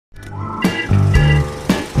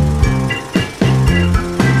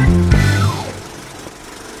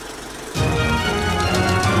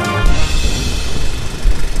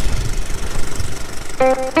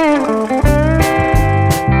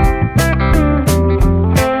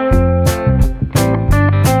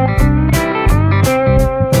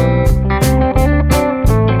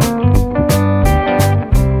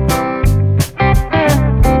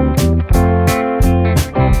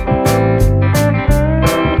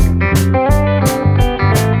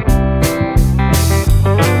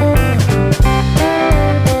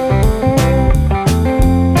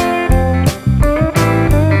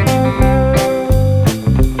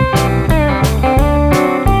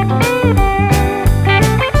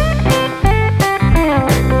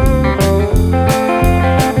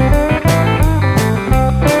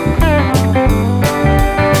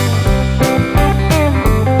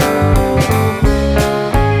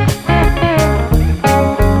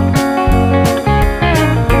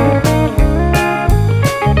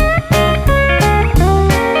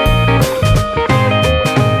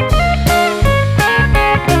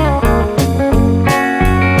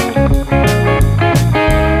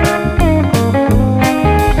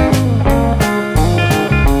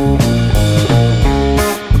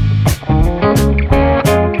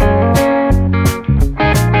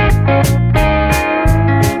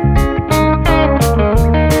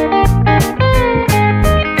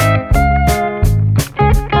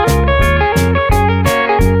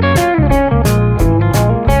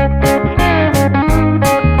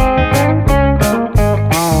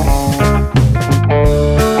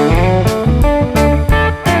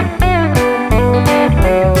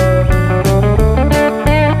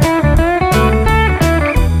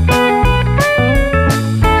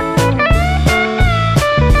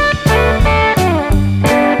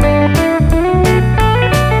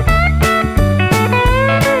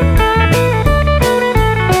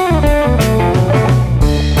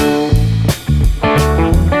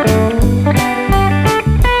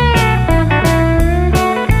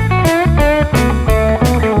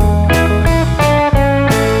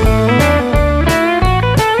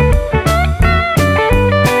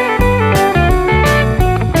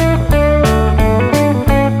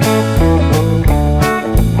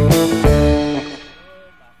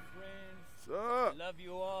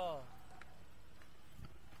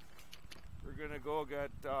gonna go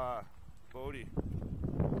get Bodie.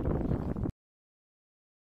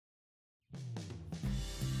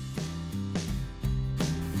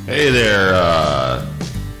 Hey there,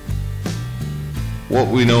 what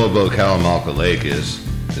we know about Kalimalka Lake is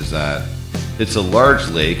that it's a large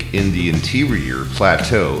lake in the interior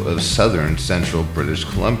plateau of southern central British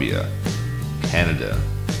Columbia, Canada,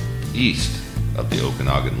 east of the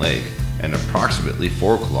Okanagan Lake, and approximately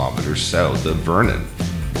 4 kilometers south of Vernon.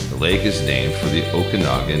 The lake is named for the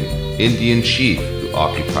Okanagan Indian chief who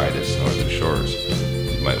occupied its northern shores.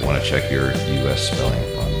 You might want to check your U.S. spelling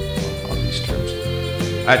on these terms.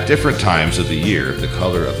 At different times of the year, the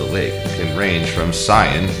color of the lake can range from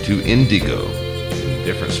cyan to indigo in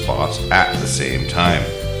different spots at the same time.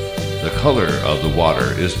 The color of the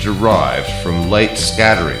water is derived from light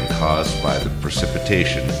scattering caused by the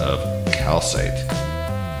precipitation of calcite.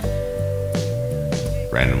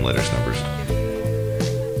 Random letters, numbers.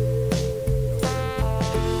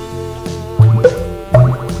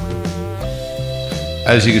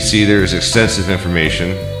 As you can see, there is extensive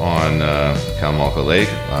information on Kalimalka Lake.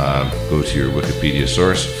 Go to your Wikipedia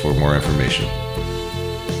source for more information.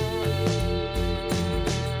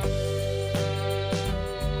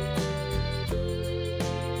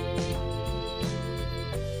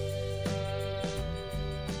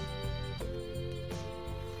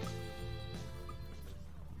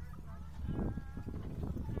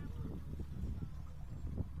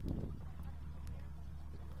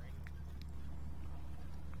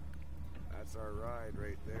 That's our ride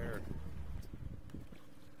right there.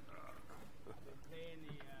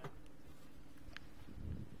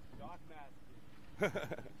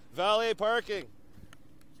 Valet parking.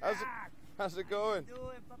 How's it going?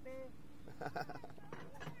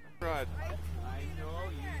 Rod. I know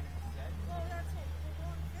you.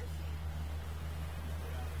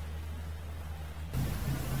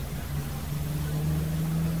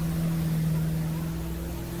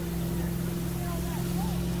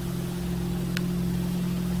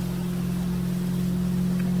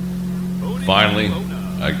 Finally,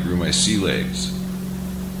 I grew my sea legs,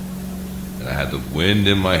 and I had the wind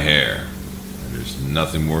in my hair. And there's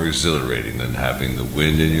nothing more exhilarating than having the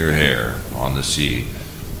wind in your hair on the sea,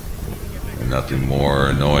 and nothing more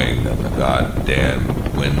annoying than the goddamn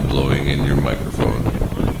wind blowing in your microphone.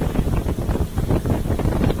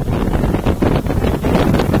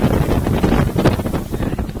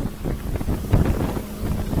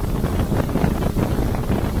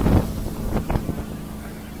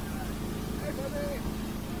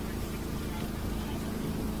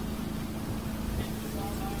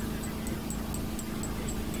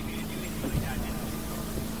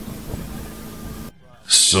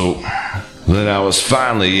 So then I was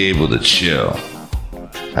finally able to chill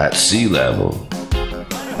at sea level,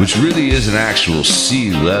 which really is an actual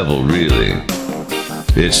sea level, really.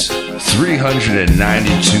 It's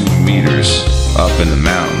 392 meters up in the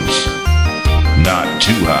mountains. Not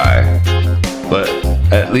too high, but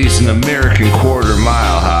at least an American quarter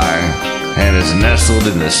mile high, and is nestled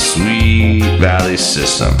in the Sweet Valley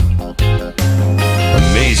system.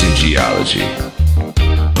 Amazing geology,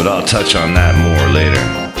 but I'll touch on that more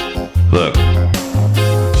later.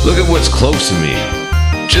 Look at what's close to me,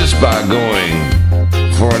 just by going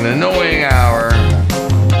for an annoying hour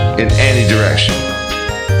in any direction.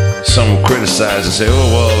 Some will criticize and say,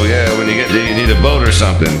 oh, well, yeah, when you get there you need a boat or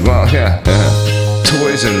something. Well, yeah,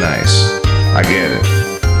 toys are nice, I get it,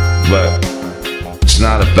 but it's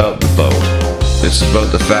not about the boat. It's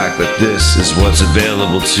about the fact that this is what's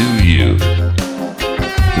available to you.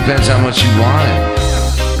 Depends how much you want it.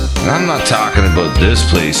 And I'm not talking about this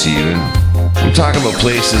place even. I'm talking about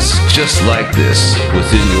places just like this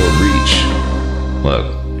within your reach. Look,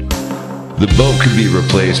 the boat could be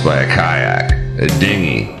replaced by a kayak, a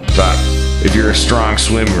dinghy. But if you're a strong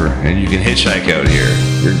swimmer and you can hitchhike out here,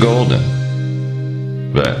 you're golden.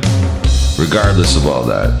 But regardless of all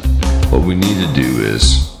that, what we need to do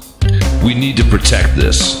is we need to protect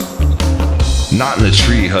this. Not in a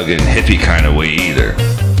tree-hugging hippie kind of way either.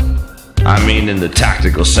 I mean in the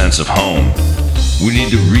tactical sense of home. We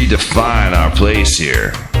need to redefine our place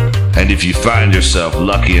here. And if you find yourself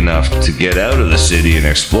lucky enough to get out of the city and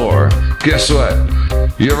explore, guess what?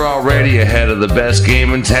 You're already ahead of the best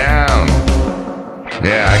game in town.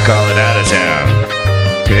 Yeah, I call it out of town.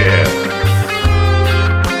 Yeah.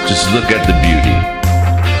 Just look at the beauty.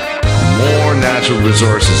 More natural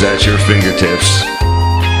resources at your fingertips,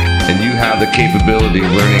 and you have the capability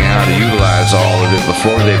of learning how to utilize all of it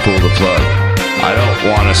before they pull the plug. I don't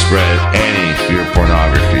want to spread any fear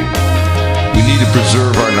pornography. We need to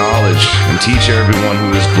preserve our knowledge and teach everyone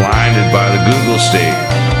who is blinded by the Google state.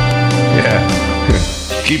 Yeah,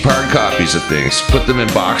 Keep hard copies of things. Put them in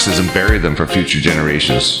boxes and bury them for future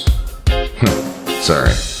generations.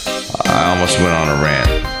 Sorry, I almost went on a rant.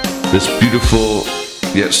 This beautiful,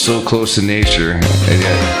 yet so close to nature, and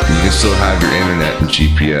yet you can still have your internet and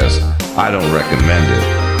GPS. I don't recommend it,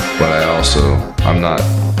 but I'm not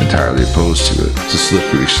entirely opposed to it. It's a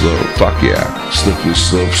slippery slope. Fuck yeah. Slippery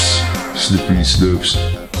slopes. Slippery slopes.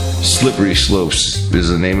 Slippery slopes is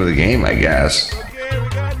the name of the game, I guess. Okay, we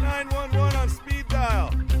got 911 on speed dial.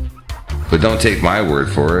 But don't take my word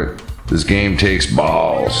for it. This game takes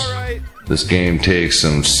balls. Right. This game takes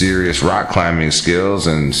some serious rock climbing skills,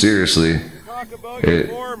 and seriously, Talk about your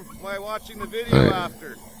form while watching the video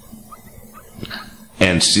after.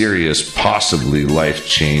 And serious, possibly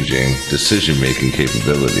life-changing decision-making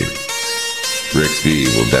capability. Rick V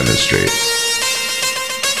will demonstrate.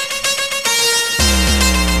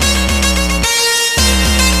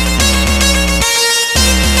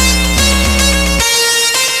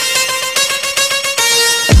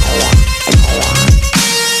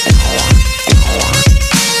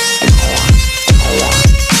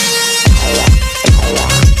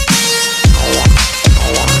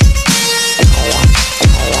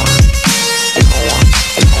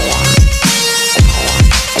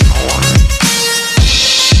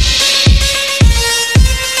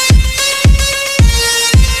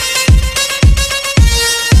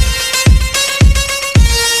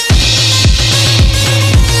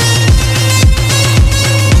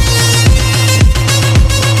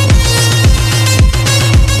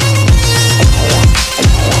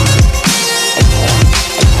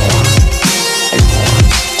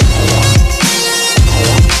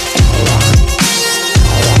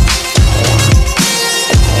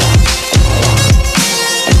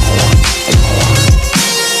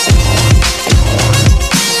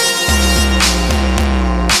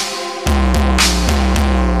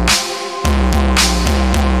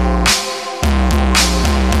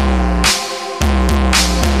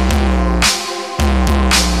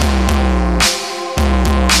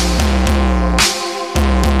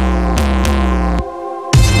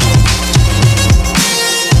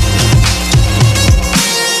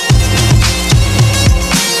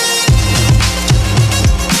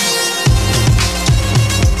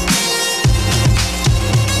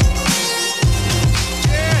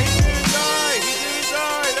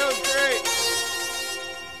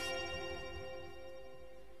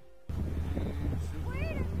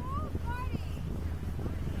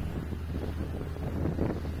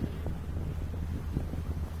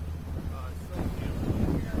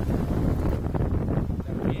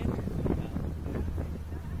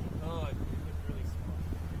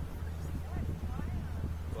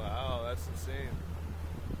 That's insane.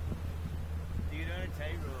 Dude, on a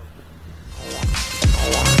tightrope.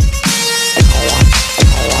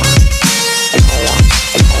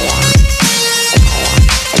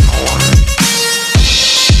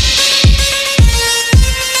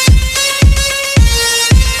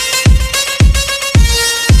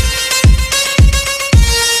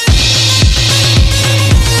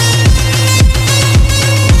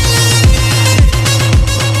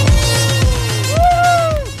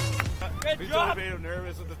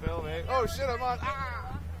 Nervous with the film, eh? Oh shit, I'm on.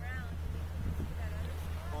 Ah!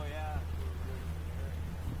 Oh yeah.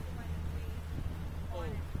 Oh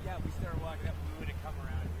yeah, we started walking up. We would have come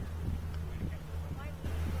around here.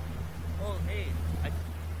 Oh hey,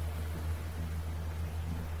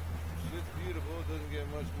 Shit's beautiful. It doesn't get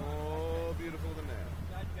much more beautiful than that.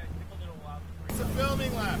 Took a little while. It's a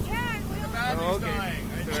filming left. Yeah, The battery's okay. dying.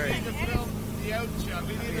 I need to film the outro.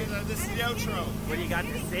 We need to, this is the outro. What do you got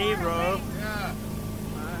to say, bro? Yeah.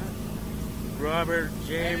 Robert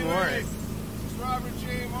J. Morris. It's Robert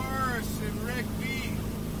J. Morris and Rick B.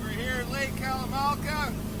 We're here in Lake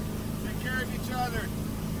Kalimalka. Take care of each other.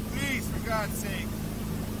 Peace, for God's sake.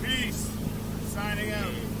 Peace. Signing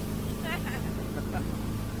out.